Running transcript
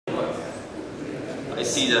I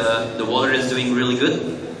see the water is doing really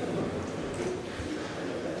good.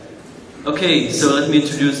 Okay, so let me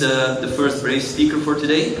introduce the first brave speaker for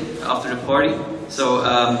today, after the party. So,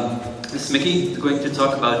 this is Mickey, going to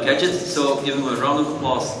talk about gadgets, so give him a round of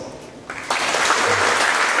applause.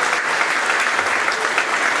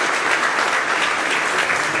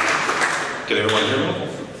 Can everyone hear me?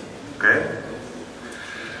 Okay.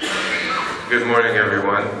 Good morning,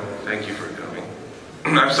 everyone. Thank you for coming.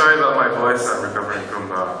 I'm sorry about my voice. I'm recovering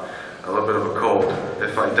from a little bit of a cold.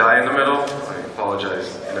 If I die in the middle, I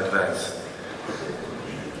apologize in advance.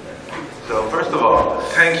 So first of all,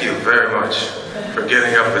 thank you very much for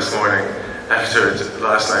getting up this morning after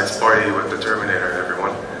last night's party with the Terminator and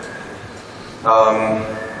everyone.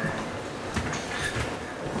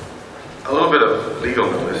 A little bit of legal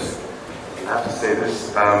notice. I have to say this.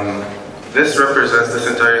 This represents this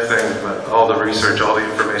entire thing, but all the research, all the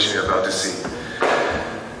information you're about to see,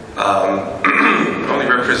 only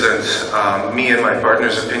represents me and my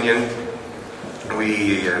partner's opinion.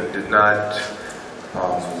 We did not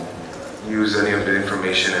use any of the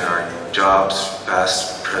information in our jobs,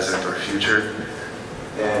 past, present, or future.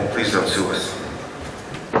 And please don't sue us.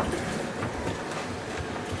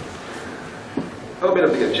 A little bit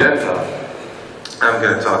of the agenda. I'm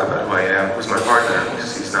going to talk about who I am, who's my partner,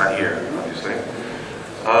 because he's not here, obviously.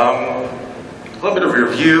 A little bit of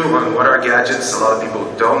review on what are gadgets. A lot of people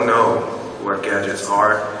don't know what gadgets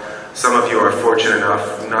are. Some of you are fortunate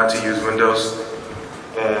enough not to use Windows.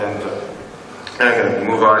 And I'm going to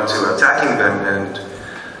move on to attacking them, and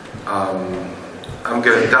I'm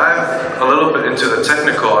going to dive a little bit into the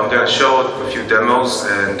technical. I'm going to show a few demos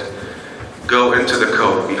and go into the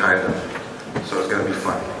code behind them. So it's going to be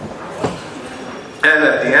fun. And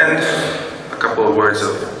at the end, a couple of words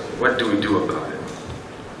of what do we do about it.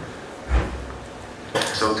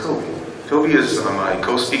 So Toby is my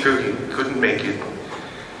co-speaker. He couldn't make it.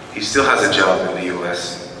 He still has a job in the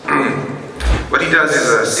US. What he does is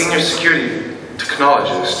a senior security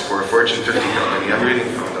technologist for a Fortune 50 company. I'm reading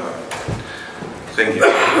from the thing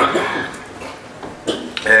here.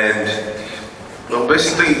 And, well,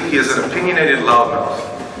 basically, he is an opinionated loudmouth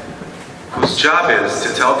whose job is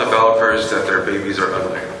to tell developers that their babies are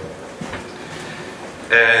ugly.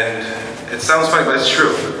 And it sounds funny, but it's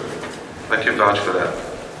true. I can vouch for that.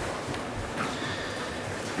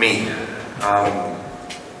 Me.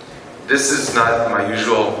 This is not my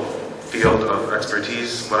usual field of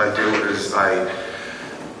expertise. What I do is I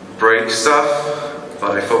break stuff,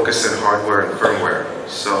 but I focus in hardware and firmware.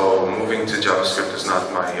 So moving to JavaScript is not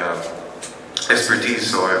my expertise,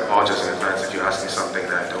 so I apologize in advance if you ask me something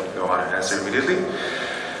that I don't know how to answer immediately.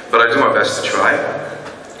 But I do my best to try.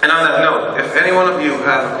 And on that note, if any one of you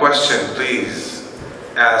have a question, please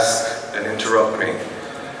ask and interrupt me.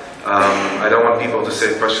 I don't want people to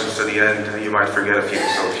say questions to the end. You might forget a few.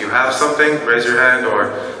 So if you have something, raise your hand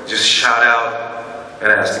or just shout out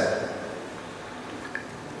and ask me.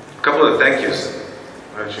 A couple of thank yous.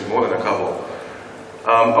 Actually, more than a couple.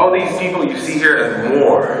 All these people you see here and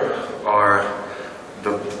more are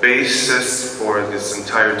the basis for this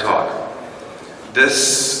entire talk.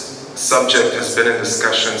 This subject has been in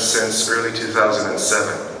discussion since early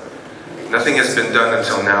 2007. Nothing has been done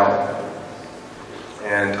until now.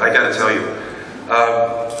 And I gotta tell you,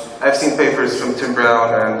 I've seen papers from Tim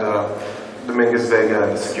Brown and Dominguez Vega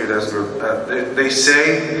and the SecureDevs group. They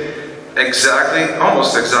say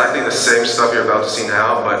almost exactly the same stuff you're about to see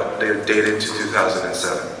now, but they're dated to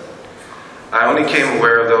 2007. I only came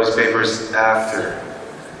aware of those papers after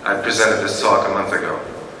I presented this talk a month ago.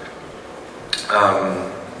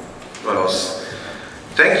 What else?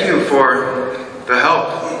 Thank you for the help.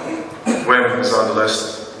 Wim is on the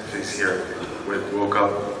list, if he's here. We woke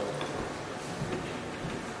up.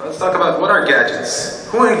 Let's talk about what are gadgets.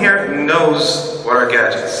 Who in here knows what are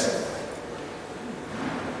gadgets?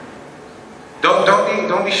 Don't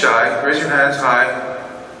be shy. Raise your hands high.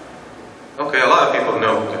 Okay, a lot of people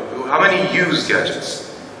know. How many use gadgets?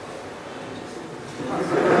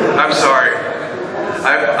 I'm sorry.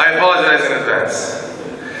 I apologize in advance.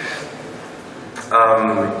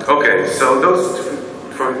 Okay, so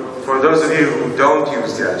for those of you who don't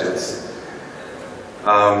use gadgets,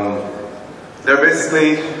 they're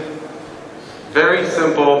basically very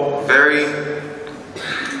simple, very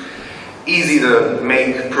easy to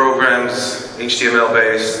make programs, HTML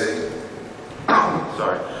based.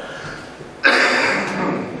 Sorry.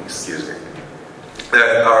 Excuse me.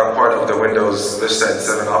 That are part of the Windows Vista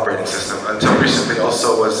 7 operating system. Until recently,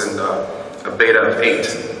 also was in a beta of 8.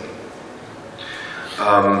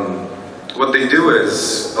 What they do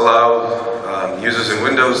is allow users in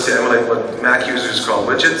Windows to emulate what Mac users call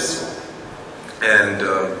widgets, and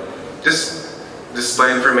just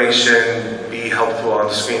display information, be helpful on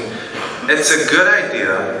the screen. It's a good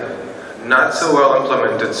idea, not so well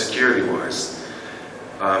implemented security-wise.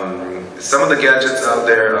 Some of the gadgets out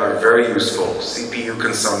there are very useful. CPU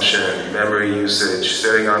consumption, memory usage,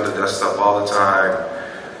 sitting on the desktop all the time.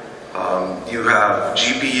 You have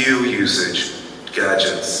GPU usage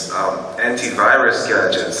gadgets, antivirus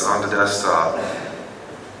gadgets on the desktop.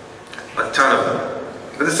 A ton of them.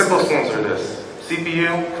 But the simplest ones are this.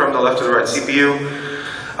 CPU, from the left to the right, CPU,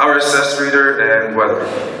 RSS reader, and weather.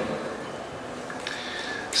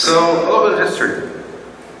 So, a little bit of history.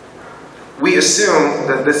 We assume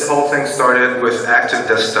that this whole thing started with Active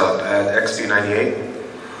Desktop at XP98.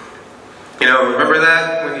 You know, remember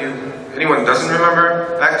that? Anyone doesn't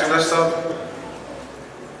remember Active Desktop?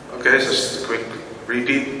 Okay, so just a quick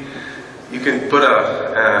repeat. You can put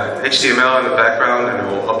a HTML in the background and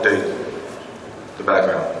it will update the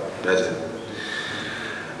background. That's it.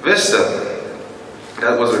 Vista,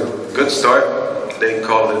 that was a good start. They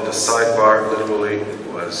called it the sidebar, literally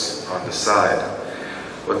was on the side.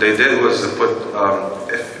 What they did was to put,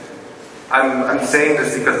 I'm saying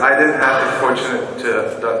this because I didn't have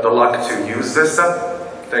the luck to use Vista,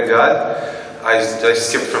 thank God. I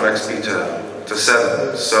skipped from XP to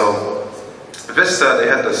 7. So Vista, they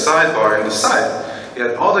had the sidebar in the side. You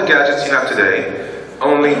had all the gadgets you have today,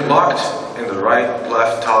 only locked in the right,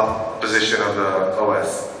 left, top position of the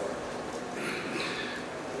OS.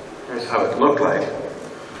 Here's how it looked like.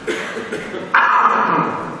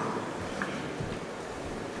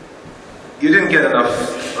 You didn't get enough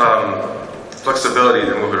flexibility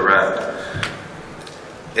to move it around.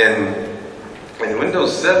 In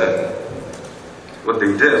Windows 7, what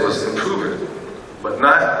they did was improve it, but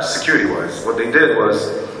not security-wise. What they did was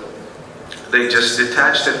they just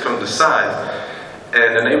detached it from the side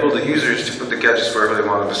and enabled the users to put the gadgets wherever they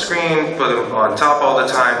want on the screen, put them on top all the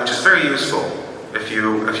time, which is very useful if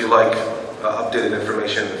you like updated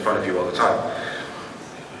information in front of you all the time.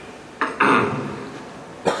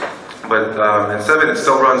 But in 7, it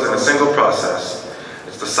still runs in a single process.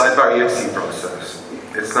 It's the sidebar exe process.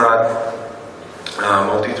 It's not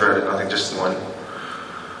multi-threaded, nothing, just one.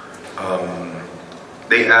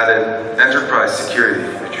 They added enterprise security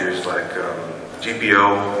features like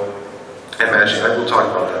GPO, and I will talk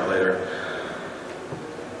about that later.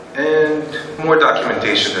 And more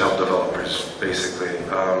documentation to help developers, basically.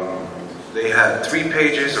 They had 3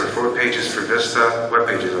 pages or 4 pages for Vista, web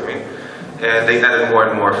pages, I mean, and they added more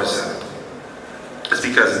and more for 7. It's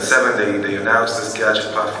because in 7 they announced this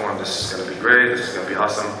gadget platform, this is going to be great, this is going to be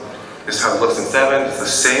awesome. This is how it looks in 7. It's the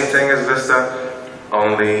same thing as Vista,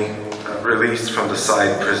 only released from the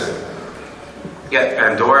side prison. Yeah,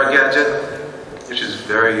 Pandora gadget, which is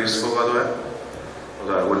very useful, by the way,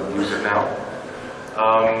 although I wouldn't use it now.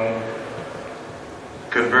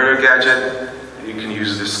 Converter gadget, you can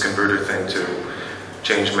use this converter thing to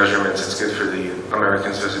change measurements. It's good for the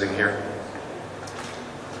Americans visiting here.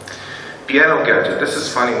 Piano gadget, this is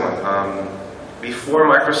a funny one. Before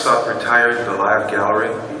Microsoft retired the live gallery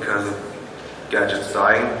because of gadgets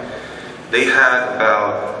dying, they had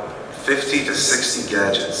about 50 to 60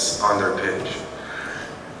 gadgets on their page.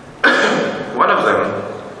 One of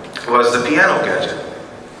them was the piano gadget.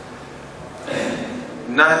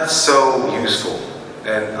 Not so useful,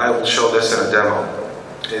 and I will show this in a demo.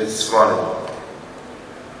 It's funny.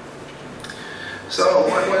 So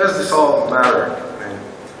why does this all matter? I mean,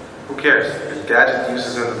 who cares? The gadget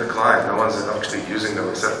uses in the decline. No one's actually using them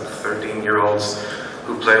except 13-year-olds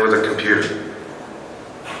who play with a computer.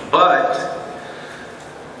 But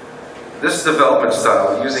this development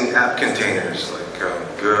style, using app containers like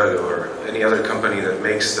Good or any other company that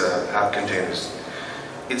makes the app containers,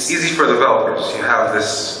 it's easy for developers. You have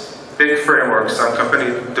this big framework some company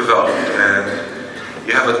developed, and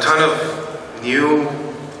you have a ton of new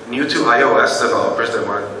to iOS developers that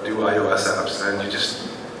want to do iOS apps, and you just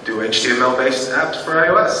do HTML-based apps for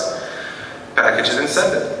iOS. Package it and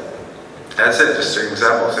send it. That's it, just an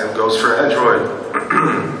example. Same goes for Android,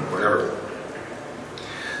 whatever.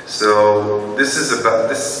 So this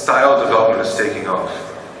style of development is taking off.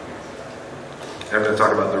 I'm going to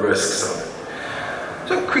talk about the risks of it.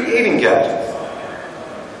 So creating gadgets.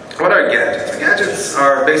 What are gadgets? Gadgets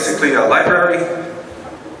are basically a library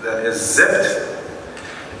that is zipped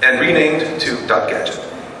and renamed to .gadget.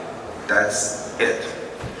 That's it.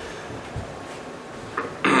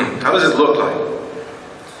 How does it look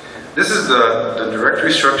like? This is the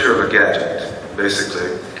directory structure of a gadget,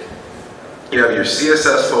 basically. You have your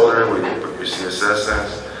CSS folder where you put your CSS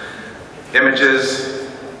in, images,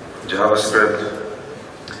 JavaScript.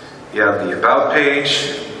 You have the About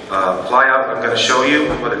page, flyout. I'm going to show you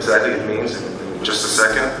what exactly it means in just a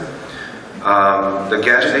second. The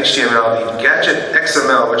gadget HTML, the gadget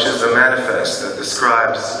XML, which is the manifest that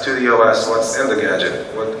describes to the OS what's in the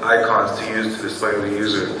gadget, what icons to use to display to the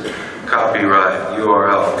user, copyright,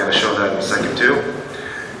 URL. I'm going to show that in a second too.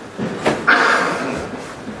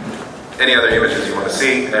 Any other images you want to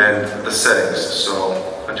see, and the settings.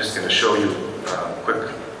 So I'm just going to show you quick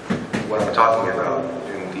what I'm talking about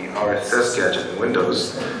in the RSS gadget in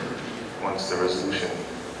Windows once the resolution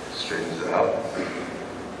straightens out.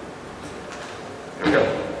 There we go.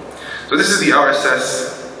 So this is the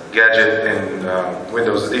RSS gadget in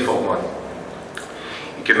Windows, the default one.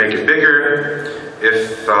 You can make it bigger.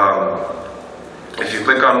 If you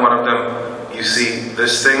click on one of them, you see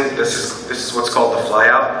this thing. This is what's called the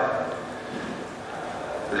flyout.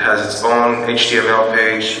 It has its own HTML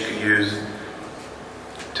page you can use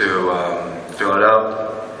to fill it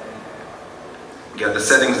out. You got the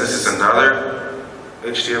settings. This is another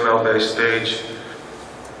HTML-based page.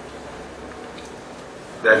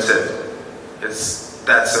 That's it. It's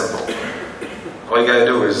that simple. All you gotta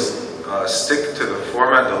do is stick to the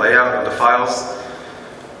format, the layout of the files,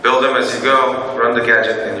 build them as you go, run the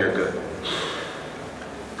gadget, and you're good.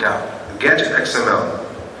 Now, the gadget XML.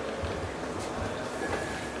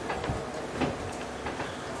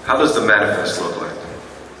 How does the manifest look like?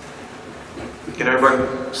 Can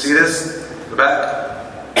everyone see this? The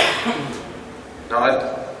back? Nod?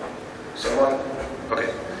 Someone? Okay.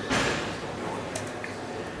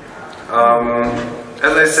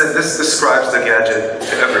 As I said, this describes the gadget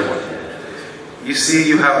to everyone. You see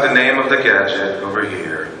you have the name of the gadget over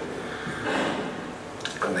here.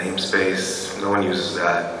 A namespace, no one uses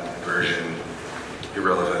that. Version,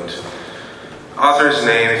 irrelevant. Author's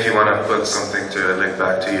name if you want to put something to link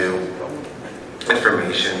back to you.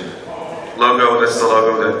 Information. Logo, that's the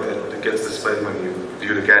logo that gets displayed when you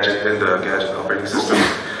view the gadget in the gadget operating system.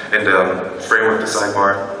 And the framework, the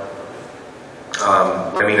sidebar.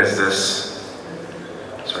 What I mean is this.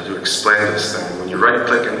 So I do explain this thing. When you right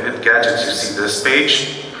click and hit gadgets, you see this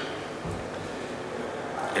page.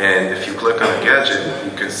 And if you click on a gadget,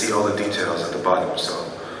 you can see all the details at the bottom. So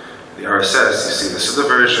the RSS, you see this is the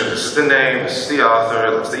version, this is the name, this is the author,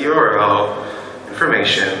 that's the URL,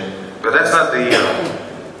 information. But that's not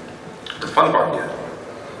the fun part yet.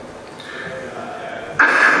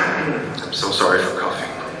 I'm so sorry for coughing.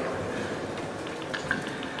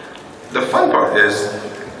 The fun part is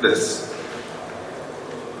this.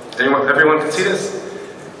 Everyone can see this?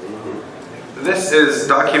 This is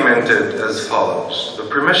documented as follows. The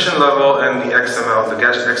permission level and the XML, the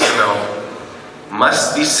gadget XML,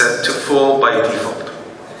 must be set to full by default.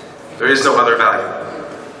 There is no other value.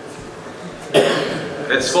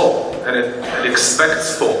 It's full, and it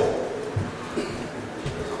expects full.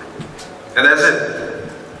 And that's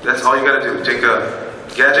it. That's all you gotta do. Take a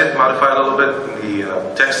gadget, modify it a little bit in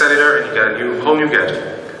the text editor, and you got a whole new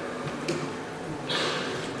gadget.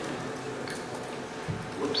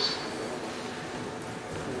 Whoops.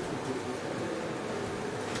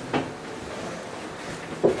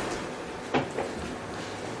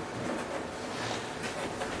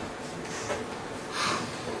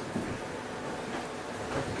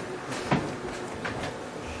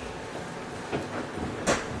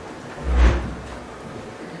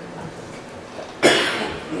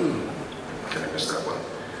 That one.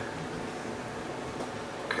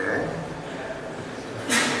 Okay.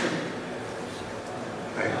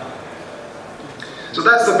 So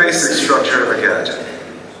that's the basic structure of a gadget.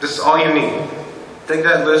 This is all you need. Take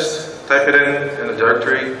that list, type it in the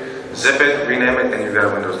directory, zip it, rename it, and you've got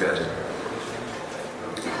a Windows gadget.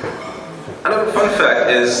 Another fun fact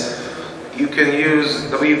is you can use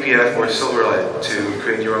WPF or Silverlight to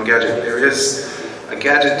create your own gadget. There is a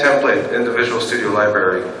gadget template in the Visual Studio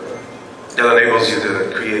library that enables you to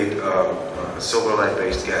create a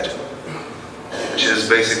Silverlight-based gadget, which is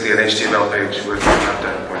basically an HTML page with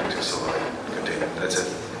content pointing to Silverlight container. That's it.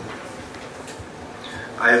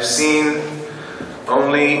 I have seen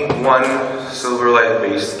only one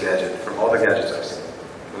Silverlight-based gadget from all the gadgets I've seen.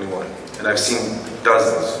 Only one. And I've seen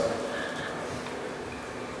dozens.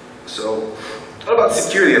 So, what about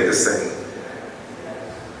security of this thing?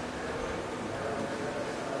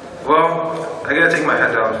 Well, I gotta take my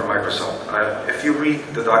hat down for Microsoft. If you read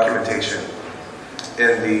the documentation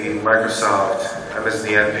in the Microsoft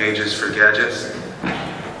MSDN pages for gadgets,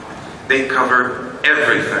 they cover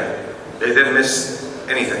everything. They didn't miss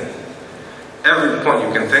anything. Every point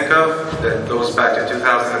you can think of that goes back to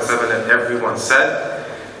 2007 that everyone said,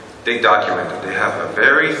 they documented. They have a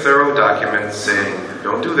very thorough document saying,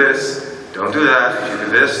 don't do this, don't do that, if you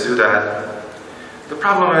do this, do that. The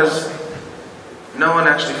problem is, no one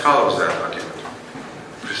actually follows that document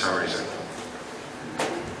for some reason.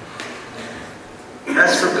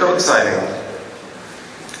 As for code signing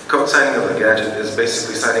of a gadget is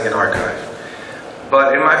basically signing an archive.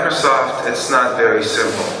 But in Microsoft, it's not very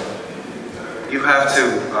simple. You have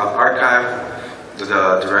to archive the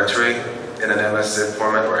directory in an MSZip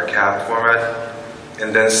format or a CAP format,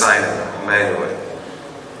 and then sign it manually.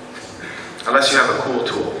 Unless you have a cool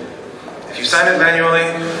tool. If you sign it manually,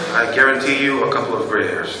 I guarantee you a couple of gray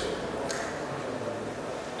hairs.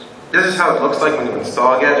 This is how it looks like when you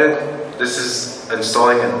install a gadget. This is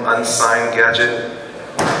installing an unsigned gadget.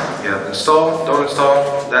 Yeah, install, don't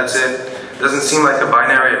install, that's it. It doesn't seem like a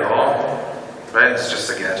binary at all, right? It's just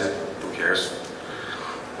a gadget, who cares?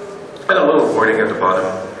 And a little wording at the bottom,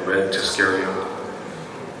 red to scare you.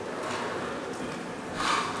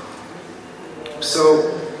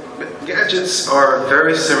 So, gadgets are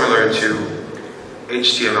very similar to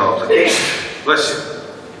HTML applications. Bless you.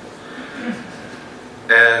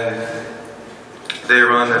 And they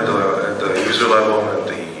run at the user level, at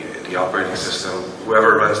the operating system.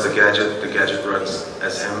 Whoever runs the gadget runs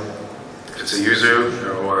as him. If it's a user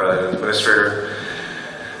or an administrator.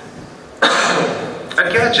 A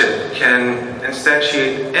gadget can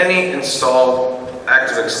instantiate any installed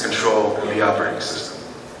ActiveX control in the operating system.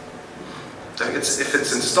 So if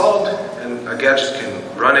it's installed, and a gadget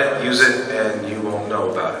can run it, use it, and you won't know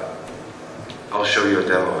about it. I'll show you a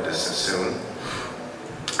demo of this soon.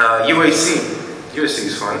 UAC. UAC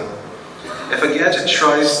is fun. If a gadget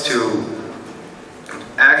tries to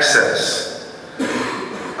access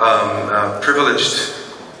a privileged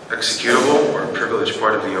executable or a privileged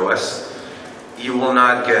part of the OS, you will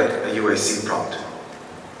not get a UAC prompt.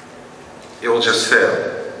 It will just fail.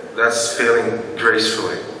 That's failing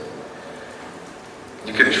gracefully.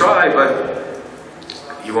 You can try, but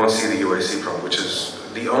you won't see the UAC prompt, which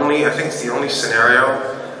is the only, I think it's the only scenario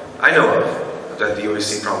I know of that the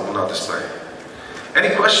UAC prompt will not display.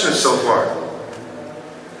 Any questions so far?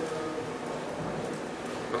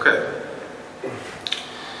 Okay.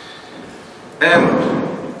 And,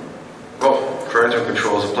 well, parental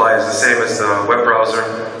controls apply as the same as the web browser.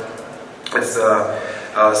 It's the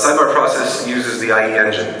sidebar process uses the IE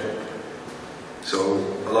engine. So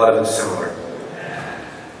a lot of it's similar.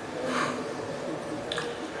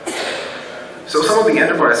 So some of the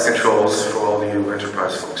enterprise controls for all you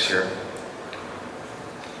enterprise folks here.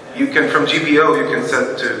 You can, from GPO, you can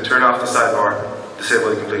set to turn off the sidebar,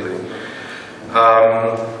 disable it completely.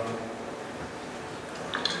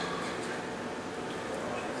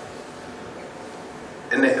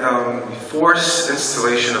 And force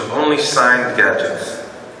installation of only signed gadgets.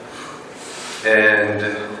 And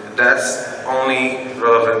that's only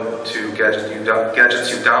relevant to gadgets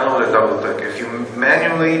you download and double click. If you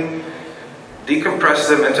manually decompress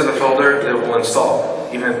them into the folder, it will install,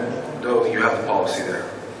 even though you have the policy there.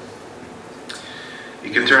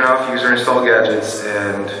 You can turn off user install gadgets,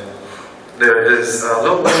 and there is a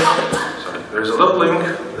little link. Sorry, there's a little link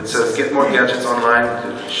that says "Get more gadgets online,"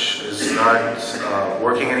 which is not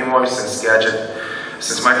working anymore since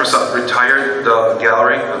Microsoft retired the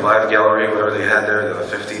gallery, the live gallery, whatever they had there, the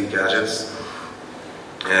 50 gadgets,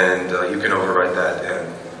 and you can overwrite that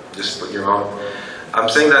and just put your own. I'm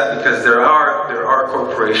saying that because there are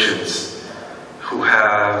corporations who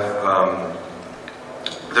have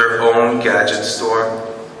their own gadget store,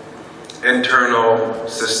 internal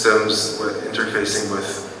systems with interfacing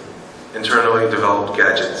with internally developed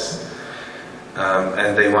gadgets,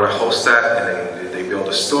 and they want to host that, and they build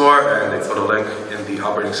a store, and they put a link in the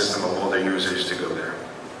operating system of all their users to go there.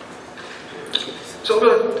 So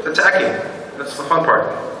attacking, that's the fun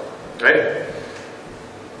part, right?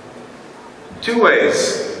 Two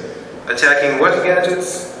ways: attacking with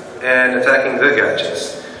gadgets and attacking the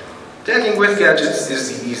gadgets. Attacking with gadgets is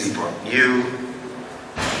the easy part. You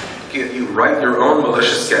write your own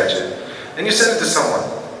malicious gadget and you send it to someone.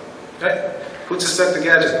 Right? Who'd suspect the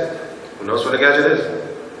gadget? Who knows what a gadget is?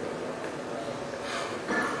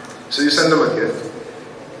 So you send them a gift.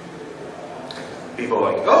 People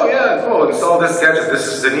are like, oh yeah, cool, install this gadget. This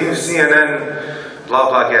is the new CNN blah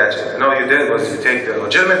blah gadget. And all you did was you take the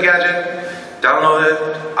legitimate gadget, download it,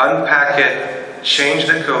 unpack it, change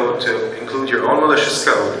the code to include your own malicious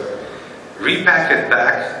code, repack it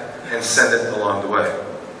back, and send it along the way.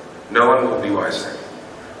 No one will be wiser.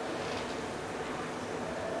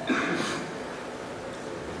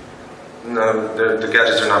 No, the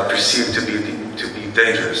gadgets are not perceived to be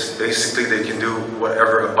dangerous. Basically, they can do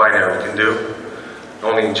whatever a binary can do.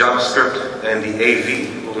 Only JavaScript and the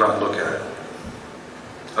AV will not look at it,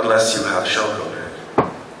 unless you have shellcode in it.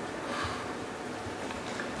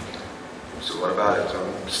 So what about it? So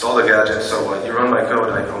install the gadget, so what? You run my code,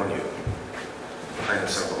 I own you. Plain and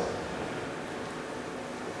simple.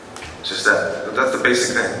 Just that. That's the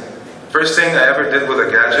basic thing. First thing I ever did with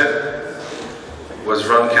a gadget was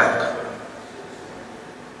run calc.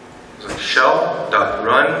 It was like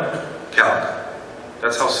shell.run calc.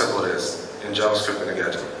 That's how simple it is in JavaScript in a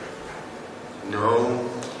gadget. No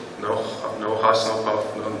huss, no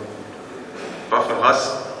puff, no buff, no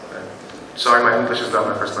huss. Sorry, my English is not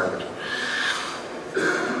my first language.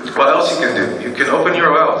 What else you can do? You can open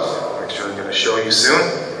URLs, which I'm going to show you soon,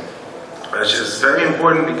 which is very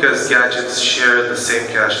important because gadgets share the same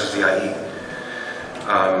cache as the IE.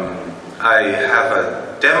 I have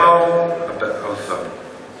a demo of a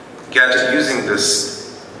gadget using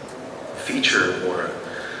this feature or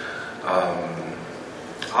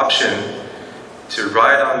option to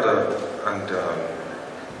ride on the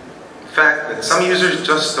fact that some users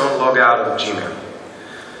just don't log out of Gmail.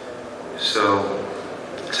 So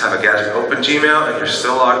let's have a gadget open Gmail and you're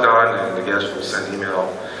still logged on and the gadget will send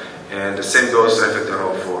email. And the same goes to a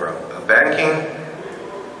demo for a banking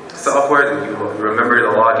software that you remember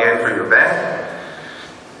to log in for your bank.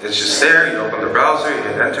 It's just there, you open the browser, you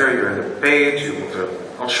hit enter, you're in the page,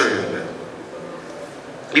 I'll show you in a bit.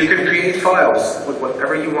 You can create files with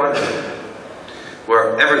whatever you want,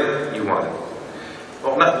 wherever you want it.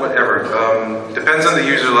 Well, not whatever, depends on the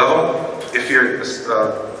user level. If you're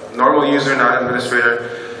a normal user, not administrator,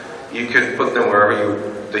 you could put them wherever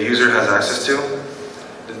the user has access to.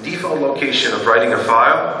 The default location of writing a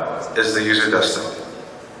file is the user desktop.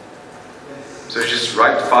 So you just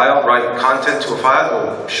write content to a file,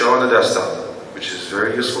 it will show on the desktop, which is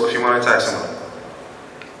very useful if you want to tag someone.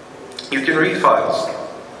 You can read files,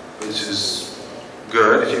 which is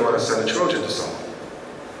good if you want to send a Trojan to someone.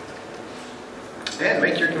 And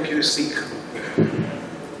make your computer speak.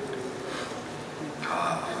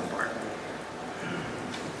 Fun part.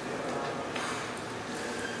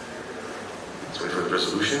 Let's wait for the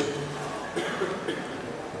resolution.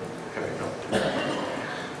 Here we go.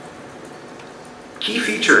 Key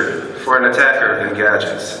feature for an attacker in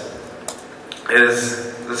gadgets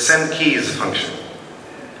is the send keys function.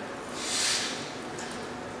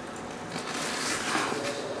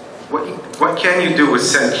 What can you do with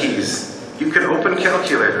send keys? You can open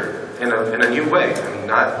calculator in a new way. I mean,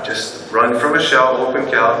 not just run from a shell, open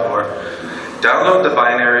calc, or download the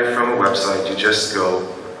binary from a website. You just go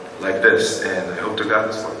like this, and I hope to God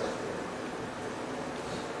this works.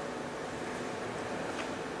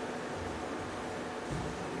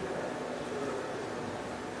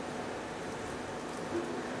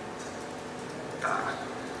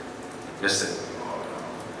 Missed it.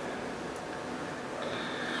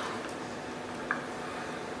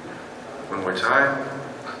 One more time.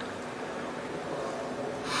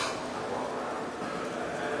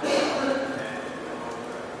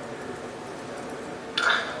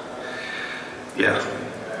 Yeah.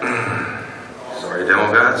 Sorry,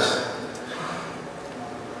 demo gods.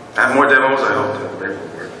 I have more demos, I hope that they will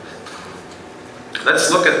work. Let's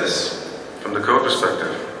look at this from the code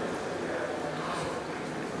perspective.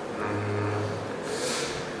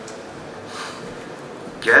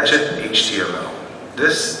 Gadget HTML.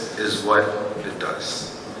 This is what it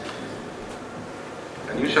does.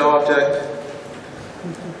 A new shell object,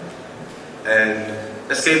 and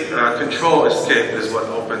control escape is what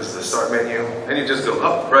opens the start menu, and you just go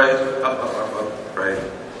up, right, up, right,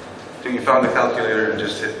 till you found the calculator and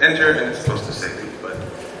just hit enter, and it's supposed to say leave, but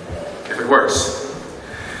if it works.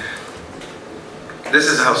 This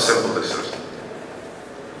is how simple this is.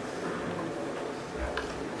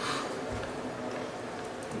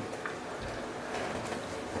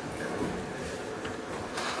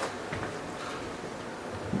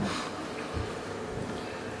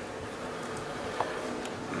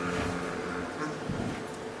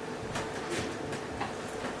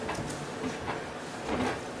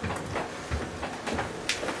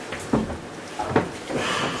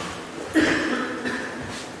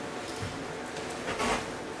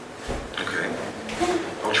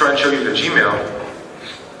 Try and show you the Gmail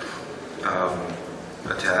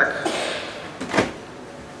attack.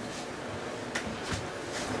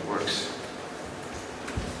 It works.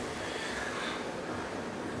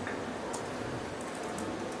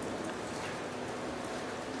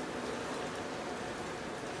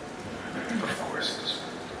 Of course it is.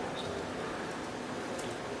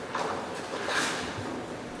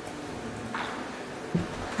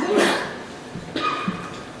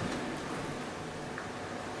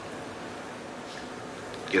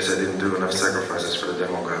 Guess I didn't do enough sacrifices for the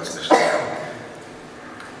demo gods this time.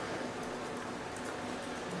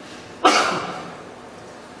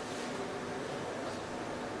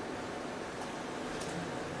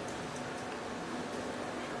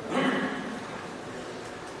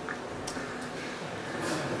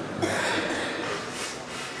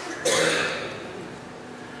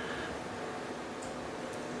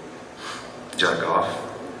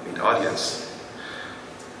 audience.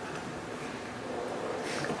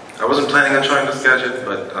 I wasn't planning on trying this gadget,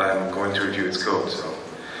 but I'm going to review its code, so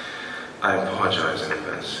I apologize in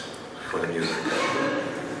advance for the music.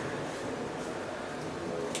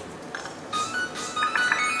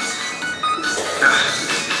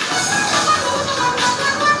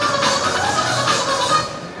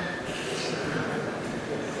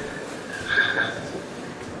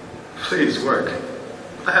 Please work.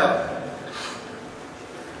 What the hell?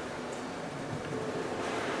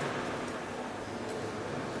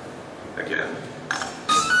 Again.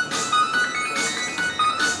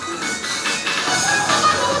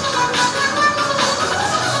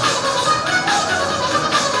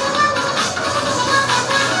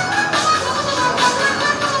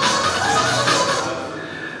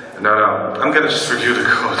 No, I'm gonna just review the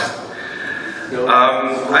code.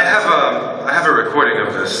 I have a recording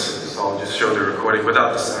of this, so I'll just show the recording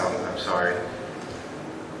without the sound. I'm sorry.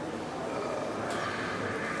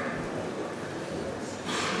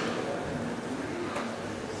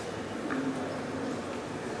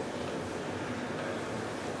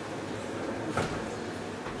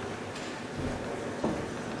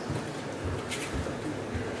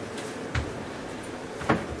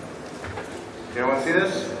 You want to see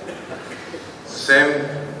this? Same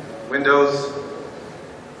Windows.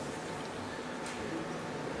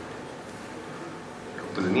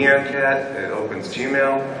 Open the Neon Cat, it opens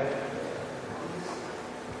Gmail.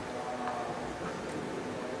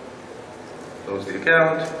 Loads the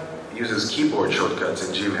account, uses keyboard shortcuts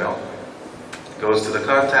in Gmail. Goes to the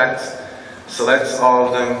contacts, selects all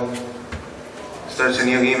of them, starts a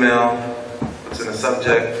new email, puts in the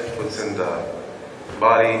subject, puts in the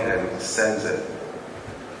body, and sends it.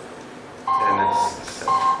 And it's sent.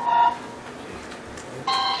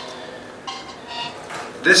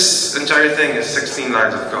 This entire thing is 16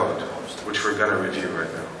 lines of code, which we're going to review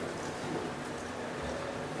right now.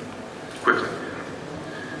 Quickly.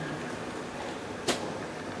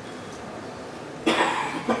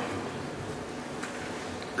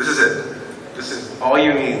 This is it. This is all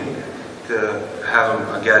you need to have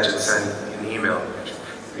a gadget send an email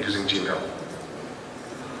using Gmail.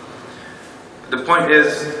 The point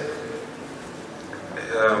is,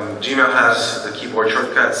 Gmail has the keyboard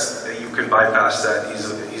shortcuts. You can bypass that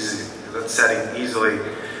that setting easily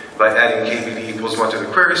by adding kbd=1 to the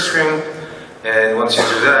query string. And once you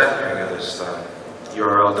do that, I got this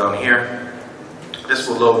URL down here. This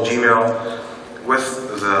will load Gmail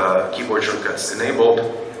with the keyboard shortcuts enabled.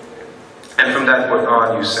 And from that point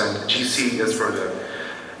on, you send GC is for the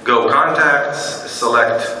Go contacts,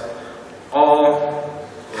 select all,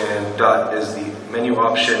 and dot is the menu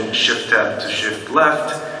option, shift tab to shift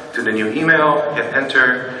left to the new email, hit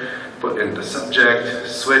enter, put in the subject,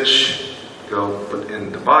 switch, go put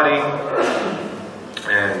in the body,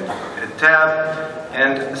 and hit tab,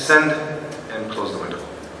 and send, and close the window.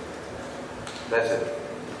 That's it.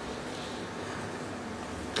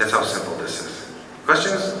 That's how simple this is.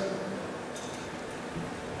 Questions?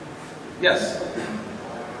 Yes?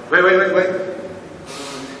 Wait.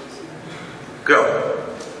 Go.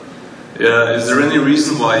 Yeah, is there any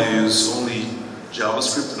reason why you use only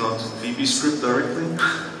JavaScript and not VB script directly?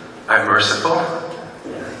 I'm merciful.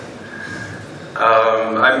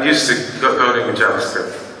 I'm used to coding in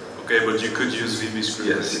JavaScript. Okay, but you could use VB script.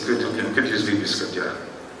 Yes, you could use VB script, yeah.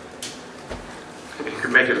 You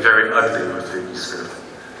could make it very ugly with VB script.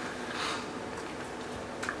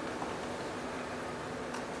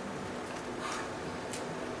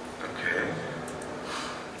 Okay.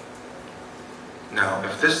 Now,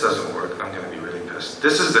 if this doesn't work, I'm going to be really pissed.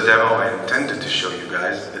 This is the demo I intended to show you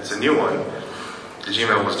guys. It's a new one. The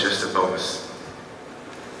Gmail was just a bonus.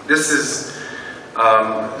 This is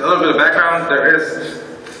a little bit of background. There is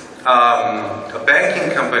a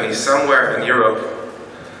banking company somewhere in Europe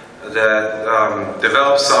that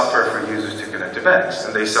develops software for users to connect to banks,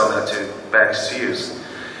 and they sell that to banks to use.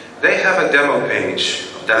 They have a demo page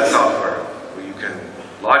of that software where you can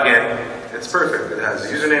log in. It's perfect. It has a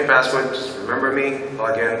username, password, just remember me,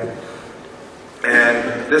 log in.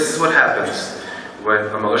 And this is what happens when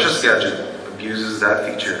a malicious gadget abuses that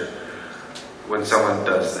feature. When someone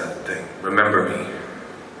does that thing, remember me.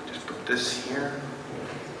 Just put this here.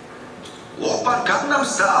 Oppa Gangnam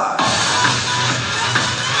Style.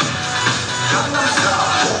 Gangnam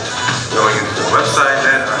Style. Going into the website,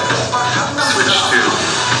 then I switch to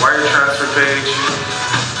wire transfer page.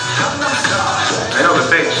 I know the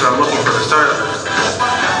page, so I'm looking for the start of it.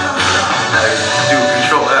 I do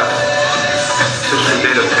Control F, switch to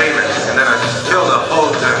date of payment, and then I fill the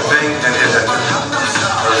whole damn thing and hit enter.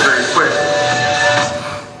 That was very quick.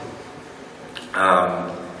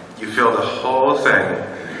 You fill the whole thing,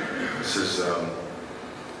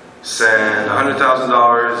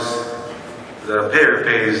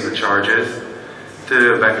 here pays the charges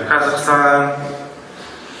to Bank of Kazakhstan,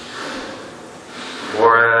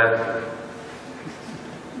 Borat,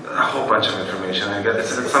 a whole bunch of information. At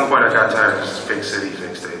some point I got tired of just fake city,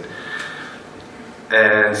 fake state.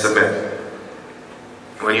 And submit.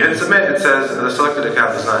 When you hit submit, it says the selected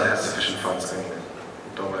account does not have sufficient funds.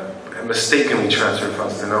 I mistakenly transferred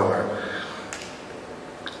funds to nowhere.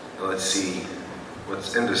 Let's see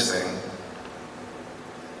what's in this thing.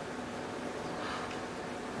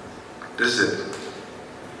 This is it.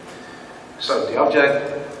 So the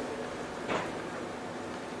object.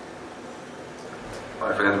 Oh,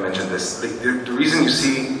 I forgot to mention this. The reason you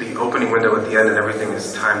see the opening window at the end and everything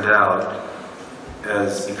is timed out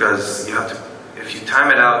is because you have to. If you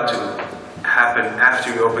time it out to happen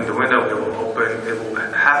after you open the window, it will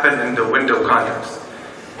happen in the window context.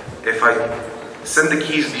 If I send the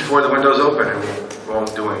keys before the window's open, it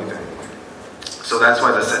won't do anything. So that's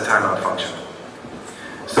why the set timeout function.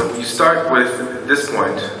 So you start with this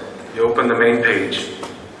point, you open the main page.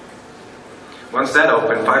 Once that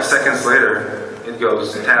opens, 5 seconds later, it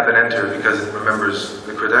goes tab and enter because it remembers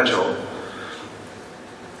the credential.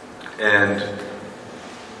 And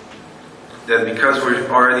then because we're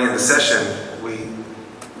already in the session, we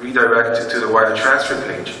redirect to the wire transfer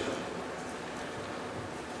page.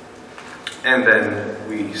 And then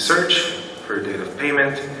we search for date of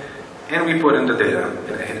payment, and we put in the data,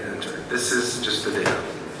 and I hit enter. This is just the data.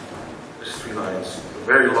 There's 3 lines. A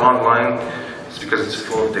very long line, it's because it's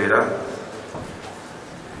full of data.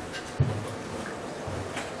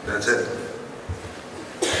 That's it.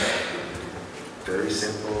 Very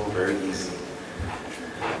simple, very easy.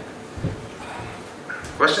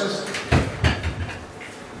 Questions?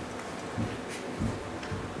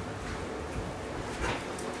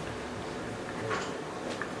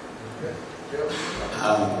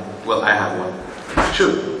 Well, I have one.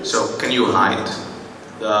 Sure. So, can you hide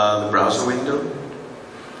the browser window?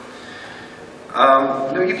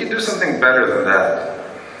 No, you can do something better than that.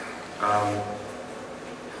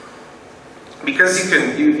 Because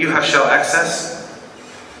you have shell access,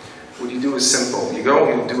 what you do is simple. You go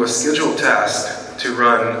and do a scheduled task to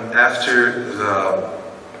run after the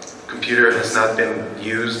computer has not been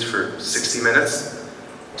used for 60 minutes.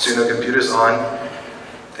 So you know the computer's on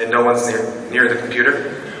and no one's near the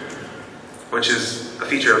computer, which is a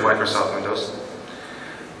feature of Microsoft Windows.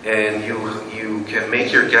 And you can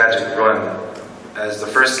make your gadget run as the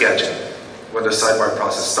first gadget when the sidebar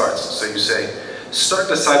process starts. So you say, start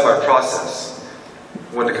the sidebar process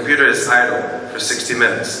when the computer is idle for 60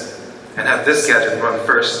 minutes and have this gadget run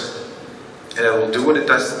first, and it will do what it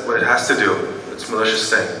has to do. It's a malicious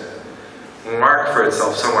thing. Mark for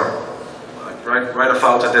itself somewhere. Write a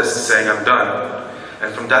file to disk saying I'm done.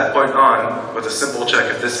 And from that point on, with a simple check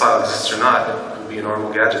if this file exists or not, it will be a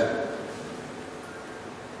normal gadget.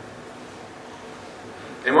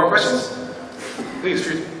 Any more questions? Please,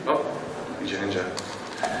 DJ Ninja.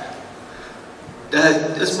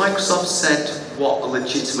 Does Microsoft set what a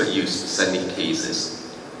legitimate use of sending keys is?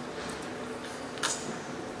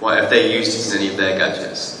 What if they used it in any of their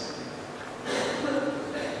gadgets?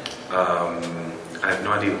 I have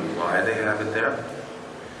no idea why they have it there.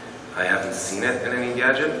 I haven't seen it in any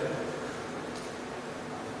gadget.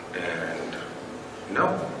 And no,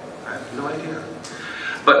 I have no idea.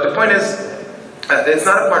 But the point is, it's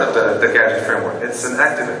not a part of the gadget framework. It's an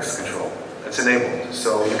ActiveX control. It's enabled.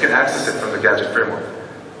 So you can access it from the gadget framework.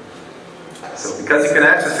 So because you can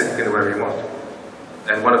access it, you can do whatever you want.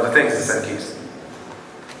 And one of the things is send keys.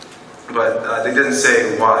 But they didn't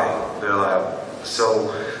say why they're allowed.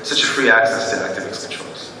 So such a free access to ActiveX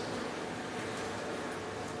controls.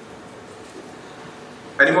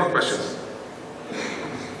 Any more questions?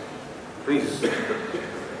 Please.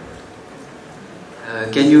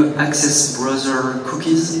 Can you access browser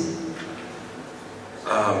cookies?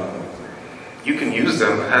 You can use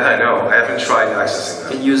them. I know. I haven't tried accessing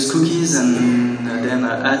them. Can you use cookies and then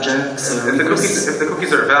Ajax? If the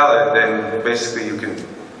cookies are valid, then basically you can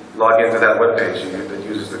log into that web page that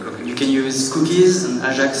uses the cookies. You can use cookies and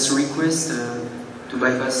Ajax request to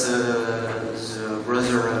bypass the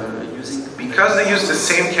browser using. Because they use the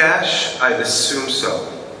same cache, I'd assume so.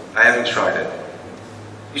 I haven't tried it.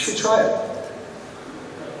 You should try it.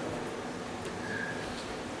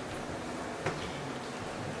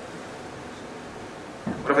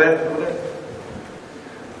 Over there.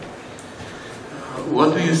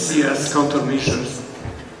 What do you see as countermeasures?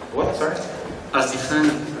 What? Sorry? As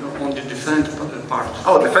on the defend part?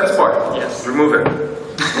 Oh, defense part. Yes. Remove it.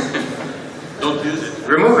 Don't use it.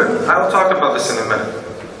 Remove it. I will talk about this in a minute.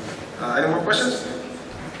 Any more questions?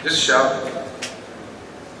 Just shout.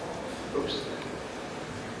 Oops.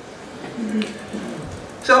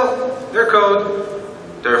 So, they're code,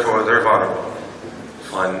 therefore they're vulnerable.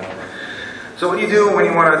 Fun. So what you do when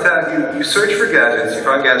you want to attack, you search for gadgets, you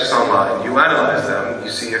find gadgets online, you analyze them, you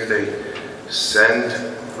see if they send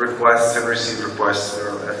requests and receive requests,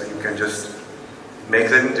 or if you can just make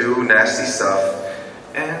them do nasty stuff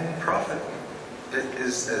and profit. It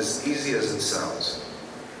is as easy as it sounds.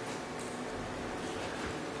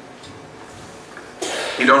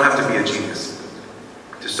 You don't have to be a genius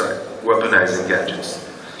to start weaponizing gadgets.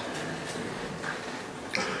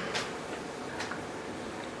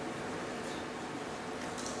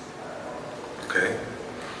 Okay.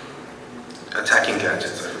 Attacking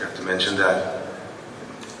gadgets, I forgot to mention that.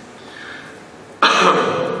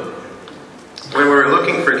 When we were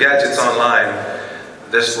looking for gadgets online,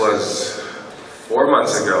 this was 4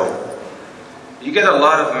 months ago, you get a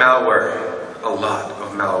lot of malware.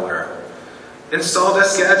 Install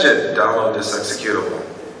this gadget, download this executable.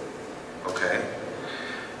 Okay.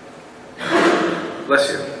 Bless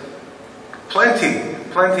you.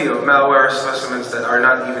 Plenty of malware specimens that are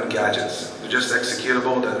not even gadgets. They're just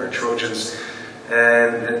executable, that are Trojans,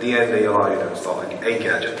 and at the end they allow you to install a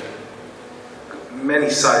gadget. Many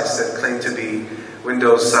sites that claim to be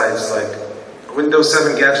Windows sites like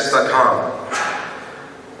Windows7gadgets.com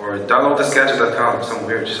or downloadthisgadget.com, some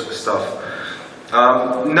weird stuff.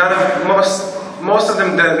 Most of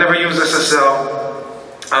them never use SSL.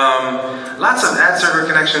 Lots of ad server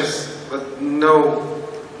connections, but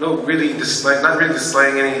not really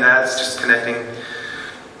displaying any ads, just connecting.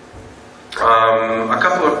 A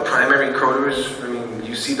couple of primary coders. I mean,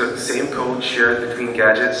 you see the same code shared between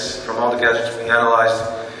gadgets from all the gadgets we analyzed.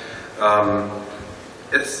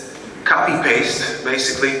 It's copy-paste,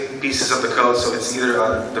 basically, pieces of the code. So it's either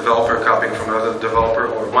a developer copying from another developer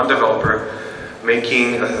or one developer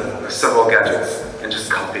making several gadgets and just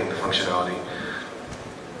copying the functionality.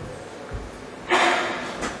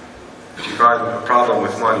 If you find a problem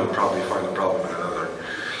with one, you'll probably find a problem with another.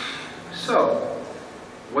 So,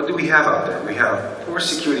 what do we have out there? We have poor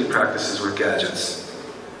security practices with gadgets.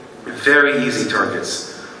 Very easy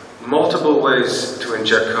targets. Multiple ways to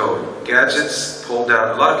inject code. A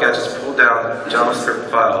lot of gadgets pull down JavaScript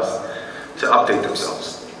files to update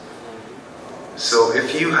themselves. So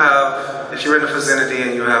if you're in a vicinity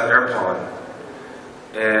and you have AirPwn,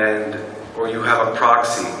 or you have a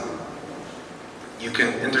proxy, you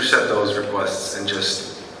can intercept those requests and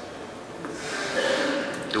just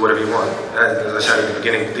do whatever you want. And as I said at the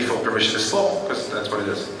beginning, the default permission is full, because that's what it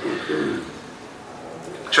is.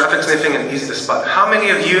 Traffic sniffing and easy to spot. How many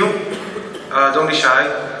of you, don't be shy,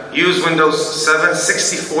 use Windows 7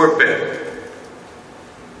 64-bit?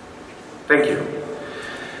 Thank you.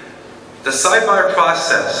 The sidebar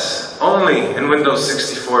process, only in Windows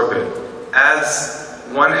 64-bit, adds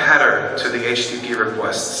one header to the HTTP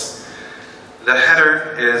requests. The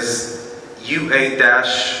header is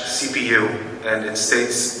UA-CPU, and it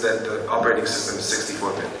states that the operating system is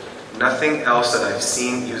 64-bit. Nothing else that I've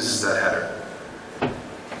seen uses that header.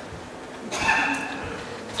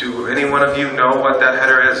 Do any one of you know what that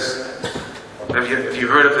header is? Have you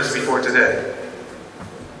heard of this before today?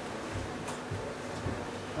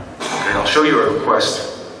 Okay, I'll show you a request.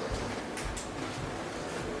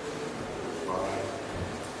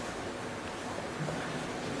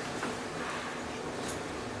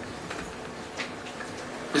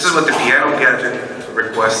 This is what the piano gadget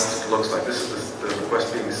request looks like. This is the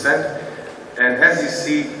request being sent. And as you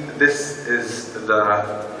see, this is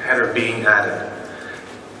the header being added.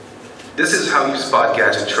 This is how you spot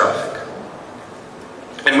gadget traffic.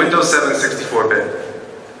 In Windows 7 64-bit.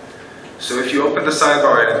 So if you open the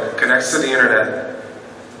sidebar and it connects to the internet,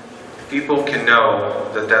 people can know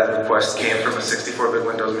that that request came from a 64-bit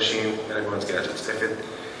Windows machine and it runs gadgets. If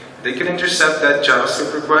they can intercept that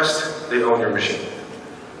JavaScript request, they own your machine.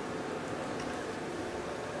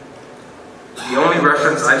 The only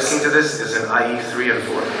reference I've seen to this is in IE 3 and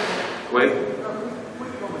 4. Wait.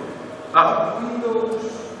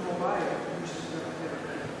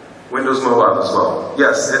 Windows Mobile as well.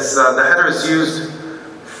 Yes, it's the header is used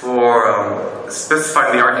for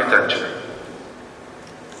specifying the architecture.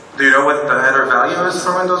 Do you know what the header value is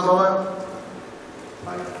for Windows Mobile?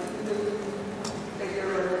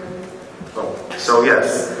 Oh, so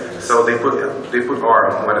yes. So they put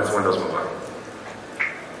ARM when it's Windows Mobile.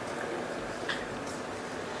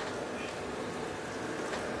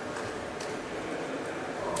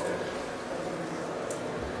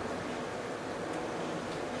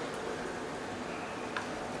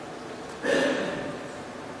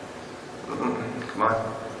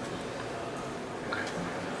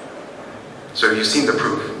 So you've seen the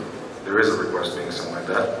proof. There is a request being sent like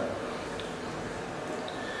that.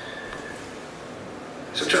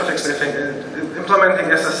 So sniffing. Implementing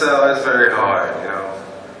SSL is very hard, you know.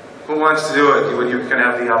 Who wants to do it when you can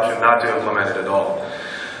have the option not to implement it at all?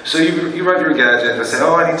 So you write your gadget and say,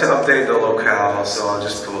 oh, I need to update the locale, so I'll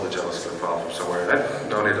just pull the JavaScript file from somewhere. I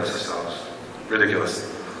don't need SSL. It's ridiculous.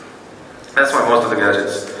 That's why most of the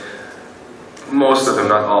gadgets, most of them,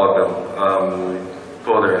 not all of them,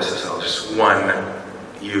 pull their SSL. Just one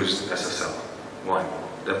used SSL. One.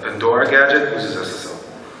 The Pandora gadget uses SSL.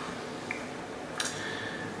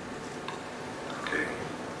 Okay,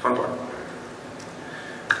 fun part.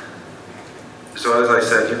 So as I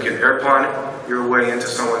said, you can AirPon your way into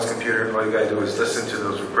someone's computer. All you gotta do is listen to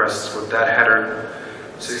those requests with that header,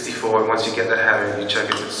 64. Once you get that header, you check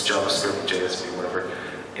if it's JavaScript, JSP, whatever,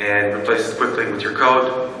 and replace it quickly with your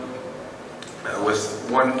code. With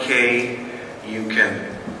 1K, you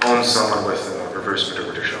can own someone with a reverse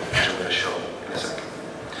interpreter shell, which I'm gonna show in a second.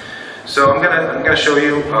 So I'm gonna show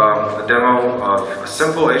you a demo of a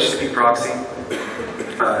simple HTTP proxy.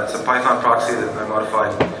 It's a Python proxy that I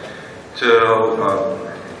modified to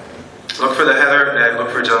look for the header and look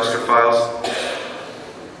for JavaScript files.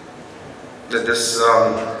 This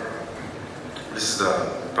is the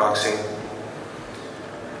proxy.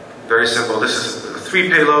 Very simple. This is 3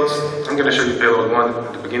 payloads. I'm going to show you payload 1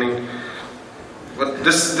 at the beginning. But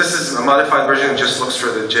this is a modified version. It just looks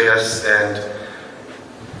for the JS and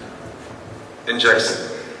injects it.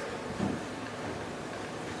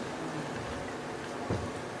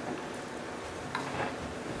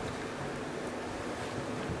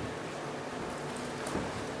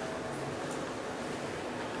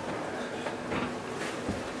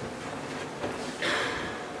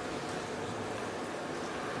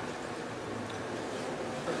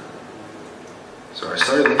 So I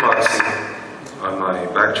started the proxy on my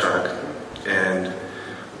backtrack, and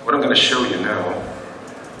what I'm going to show you now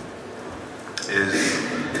is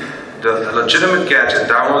the legitimate gadget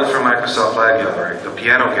downloaded from Microsoft Live Gallery, the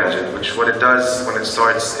piano gadget, which what it does when it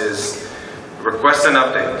starts is request an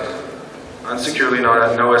update, unsecurely,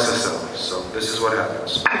 no SSL. So this is what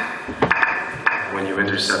happens when you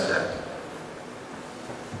intercept that.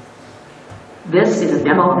 This is a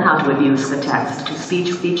demo of how to abuse the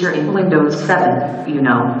text-to-speech feature in Windows 7, you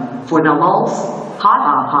know, for the lulz. Ha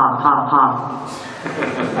ha ha ha ha.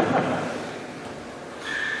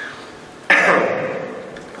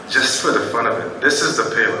 Just for the fun of it, this is the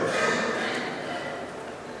payload.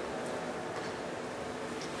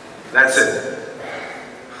 That's it.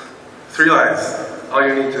 3 lines. All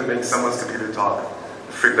you need to make someone's computer talk,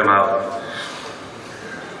 freak them out.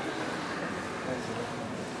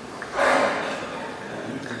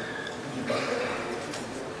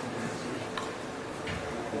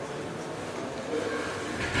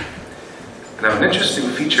 Now, an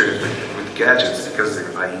interesting feature with gadgets, because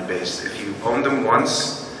they're IE based, if you own them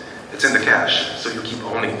once, it's in the cache, so you keep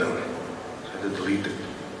owning them. So I had to delete it.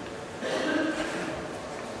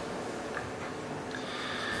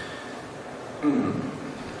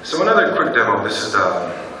 So another quick demo. This is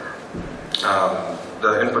the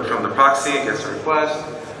input from the proxy. It gets a request,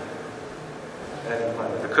 and you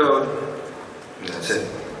find the code, and that's it.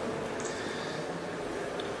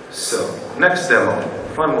 So next demo,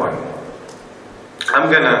 fun one. I'm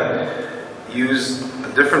going to use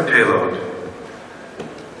a different payload,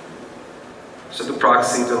 so the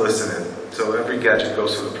proxy to listen in. So every gadget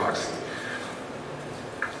goes through the proxy.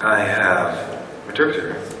 I have my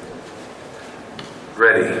interpreter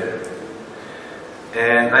ready,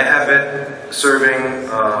 and I have it serving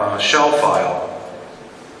a shell file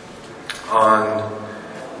on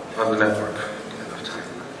the network.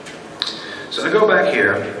 So I go back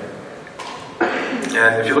here.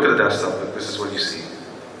 And if you look at the desktop, this is what you see,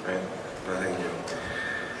 right? Nothing new.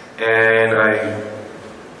 And I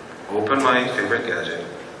open my favorite gadget.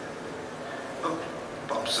 Oh,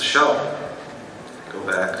 pops the shell. Go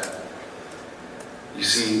back. You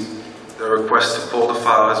see the request to pull the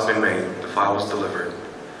file has been made. The file was delivered.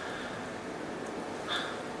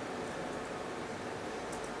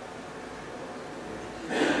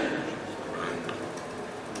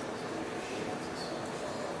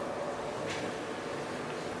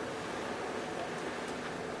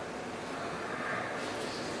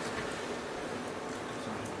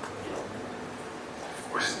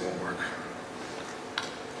 It won't work.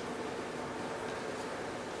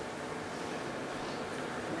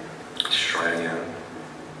 Let's try it again.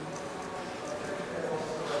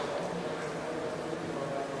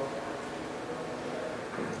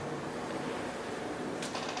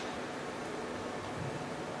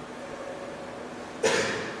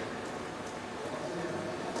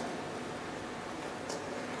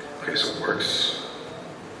 Okay, so it works.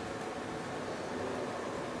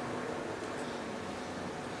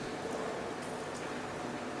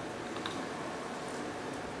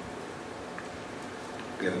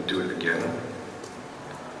 I'm going to do it again.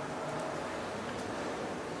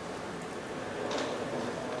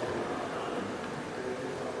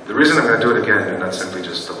 The reason I'm going to do it again and not simply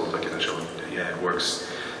just double click it and show it, yeah, it works,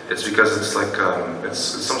 it's because it's like, it's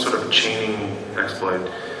some sort of chaining exploit,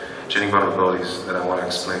 chaining vulnerabilities that I want to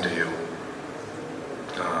explain to you.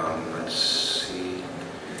 Let's see,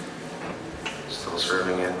 still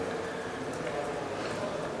serving it.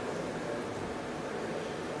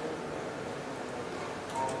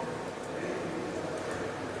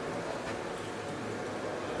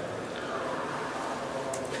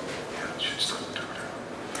 Yeah, it should start with it.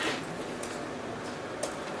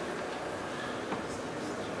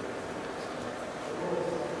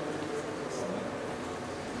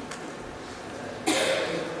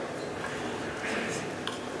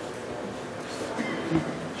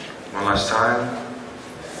 One last time.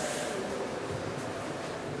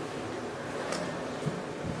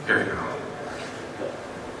 Here we go.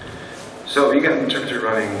 So you get an interpreter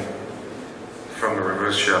running from a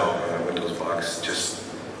reverse shell on a Windows box just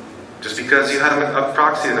because you had a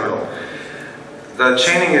proxy in the middle. The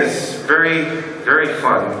chaining is very, very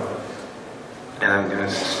fun, and I'm going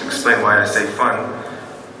to explain why I say fun.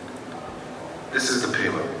 This is the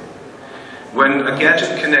payload. When a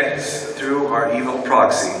gadget connects through our evil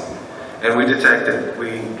proxy, and we detect it,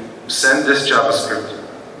 we send this JavaScript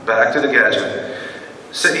back to the gadget.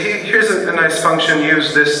 Say, hey, here's a nice function,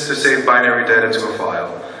 use this to save binary data to a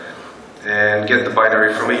file, and get the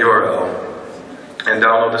binary from a URL, and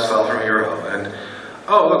download this file from a URL. And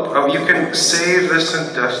oh look, you can save this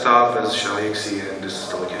in desktop as shell.exe, and this is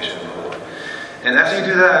the location. And after you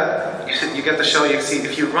do that, you get the shell.exe.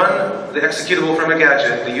 If you run the executable from a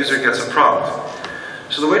gadget, the user gets a prompt.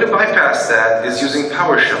 So the way to bypass that is using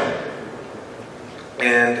PowerShell.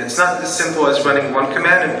 And it's not as simple as running one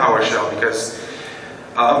command in PowerShell, because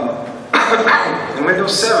in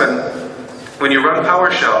Windows 7, when you run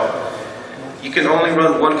PowerShell, you can only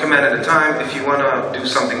run one command at a time. If you want to do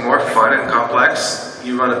something more fun and complex,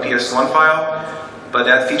 you run a PS1 file, but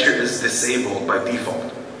that feature is disabled by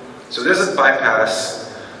default. So there's a bypass.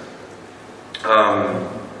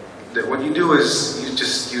 That what you do is you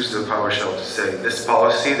just use the PowerShell to say this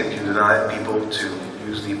policy that you deny people to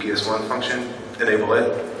use the PS1 function, enable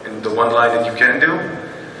it in the one line that you can do,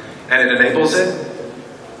 and it enables it.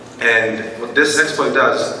 And what this this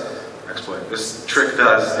trick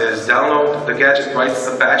does is download, the gadget writes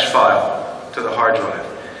the batch file to the hard drive,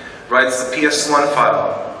 writes the PS1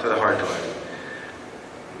 file to the hard drive.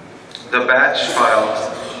 The batch file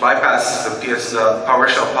bypasses the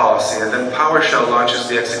PowerShell policy, and then PowerShell launches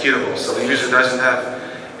the executable, so the user doesn't have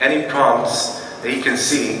any prompts that he can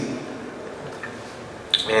see,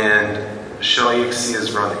 and shell.exe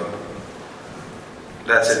is running.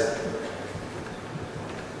 That's it.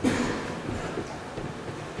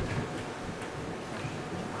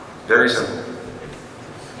 Very simple.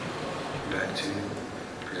 Back to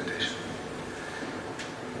presentation.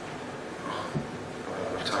 Oh, don't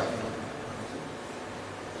have enough time.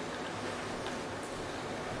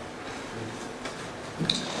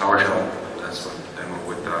 PowerShell, that's what demo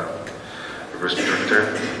with reverse interpreter.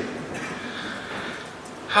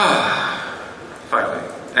 Finally,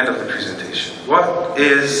 end of the presentation.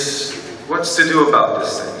 What's to do about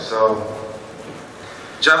this thing? So,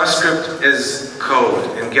 JavaScript is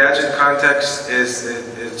code. In gadget context, it's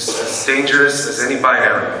as dangerous as any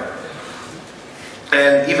binary.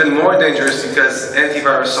 And even more dangerous because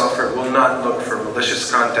antivirus software will not look for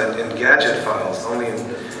malicious content in gadget files, only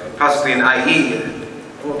possibly in IE.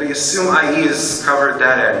 Well, they assume IE is covered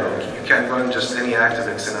that angle. You can't run just any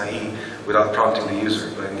ActiveX in IE without prompting the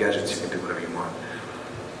user, but in gadgets you can do whatever you want.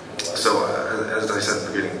 So, as I said at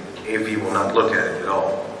the beginning, AV will not look at it at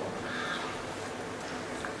all.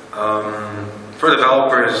 For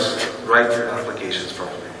developers, write your applications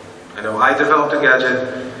properly. I know I developed a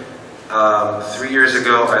gadget 3 years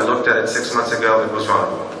ago. I looked at it 6 months ago. It was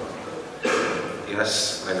wrong.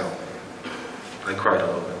 Yes, I know. I cried a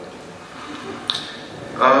little bit.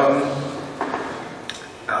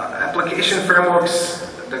 Application frameworks,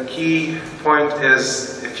 the key point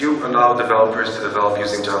is if you allow developers to develop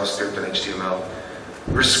using JavaScript and HTML,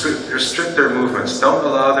 restrict their movements. Don't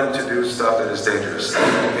allow them to do stuff that is dangerous.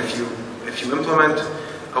 If you implement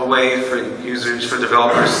a way for users, for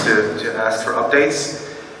developers to ask for updates,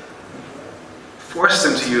 force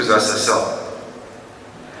them to use SSL.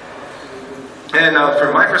 And now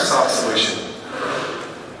for Microsoft solution,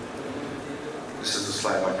 this is the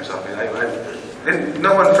slide Microsoft made. And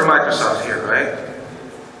no one from Microsoft here, right?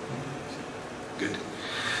 Good.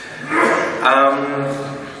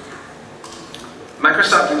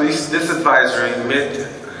 Microsoft released this advisory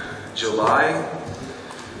mid-July,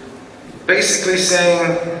 basically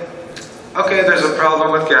saying, okay, there's a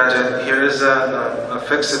problem with Gadget. Here's a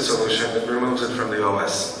fix-it solution that removes it from the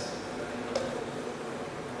OS.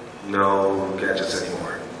 No gadgets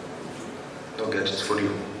anymore. No gadgets for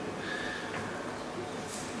you.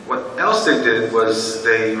 What else they did was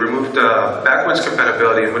they removed backwards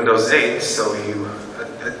compatibility in Windows 8. So you,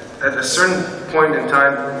 at a certain point in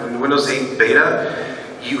time in Windows 8 beta,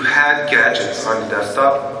 you had gadgets on the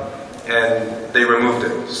desktop, and they removed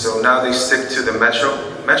it. So now they stick to the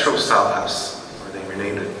Metro style apps, or they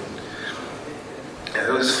renamed it. And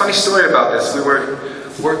there was a funny story about this. We were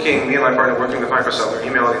working, me and my partner working with Microsoft, we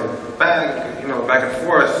were emailing back and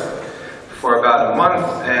forth for about a month,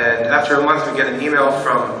 and after a month we get an email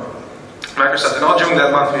from Microsoft, and all during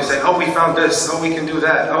that month we say, oh, we found this, oh, we can do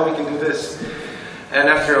that, oh, we can do this. And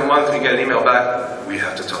after a month we get an email back, we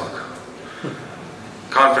have to talk.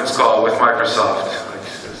 Conference call with Microsoft.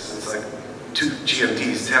 It's like 2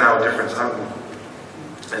 GMTs, 10-hour difference. I'm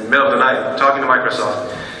in the middle of the night talking to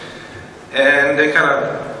Microsoft. And they kind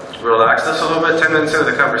of relaxed us a little bit. 10 minutes into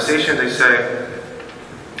the conversation, they say,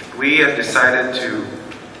 we have decided to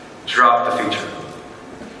drop the feature.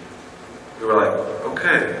 We were like,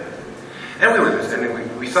 okay.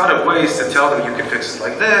 And we thought of ways to tell them, you can fix it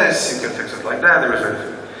like this, you can fix it like that.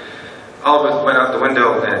 All of it went out the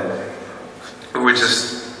window, and we were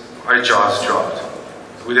just, our jaws dropped.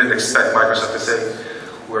 We didn't expect Microsoft to say,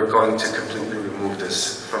 we're going to completely remove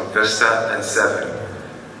this from Vista and 7.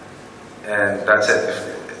 And that's it.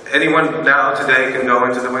 If anyone now today can go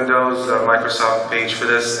into the Windows Microsoft page for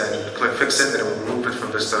this and click fix it, and it will remove it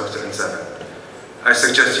from Vista and 7. I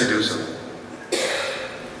suggest you do so.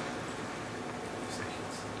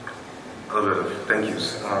 A little bit of thank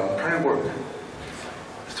yous. Prior work.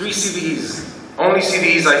 3 CVEs. Only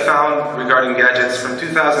CVEs I found regarding gadgets from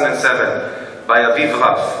 2007 by Aviv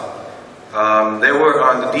Raf. They were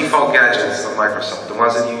on the default gadgets of Microsoft, the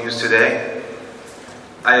ones that you use today.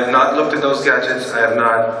 I have not looked at those gadgets. I have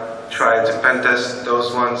not tried to pen test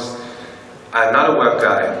those ones. I am not a web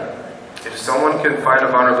guy. If someone can find a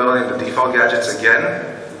vulnerability in the default gadgets again,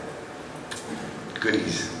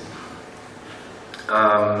 goodies.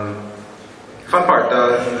 Fun part,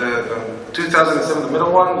 the 2007, the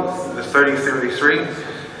middle one, the 3033,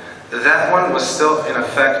 that one was still in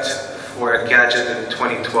effect for a gadget in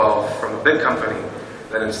 2012 from a big company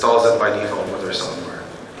that installs it by default with their software.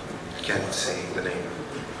 I can't say the name.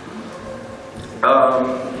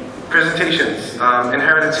 Presentations.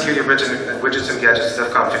 Inherited security of widgets and gadgets,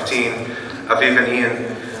 DEFCON 15, Aviv and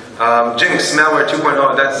Ian. Jinx, malware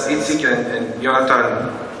 2.0, that's Itzik and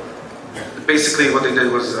Jonathan. Basically what they did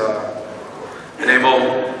was enable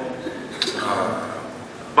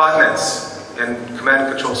botnets and command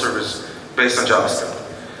and control servers based on JavaScript.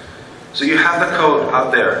 So you have the code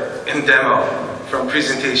out there in demo from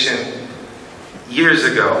presentation years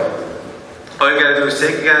ago. All you gotta do is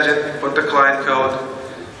take a gadget, put the client code,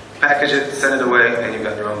 package it, send it away, and you've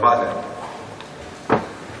got your own botnet.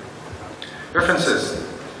 References.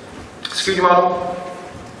 Security model.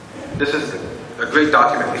 This is a great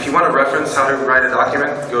document. If you want to reference how to write a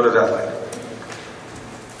document, go to that link.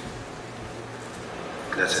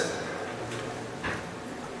 That's it.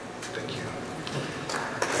 Thank you.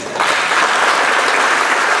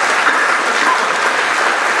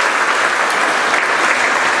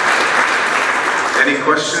 Any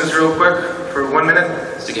questions real quick for 1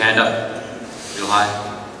 minute? Stick your hand up. Real high.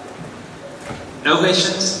 No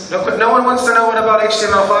questions? No one wants to know what about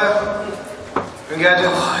HTML5 and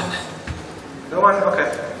gadgets? No one?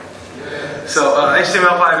 Okay. So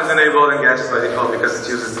HTML5 is enabled in gadgets by default because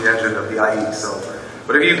it uses the engine of the IE. So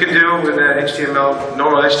whatever you can do with HTML,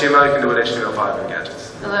 normal HTML, you can do with HTML5 in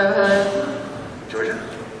gadgets. Hello. Georgia?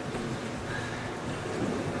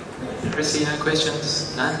 Chrissy, no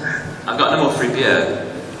questions? None? I've got no more free beer,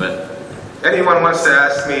 but... Anyone wants to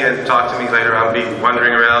ask me and talk to me later, I'll be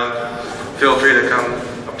wandering around. Feel free to come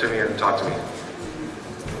up to me and talk to me.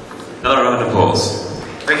 Another round of applause.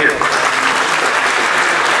 Thank you.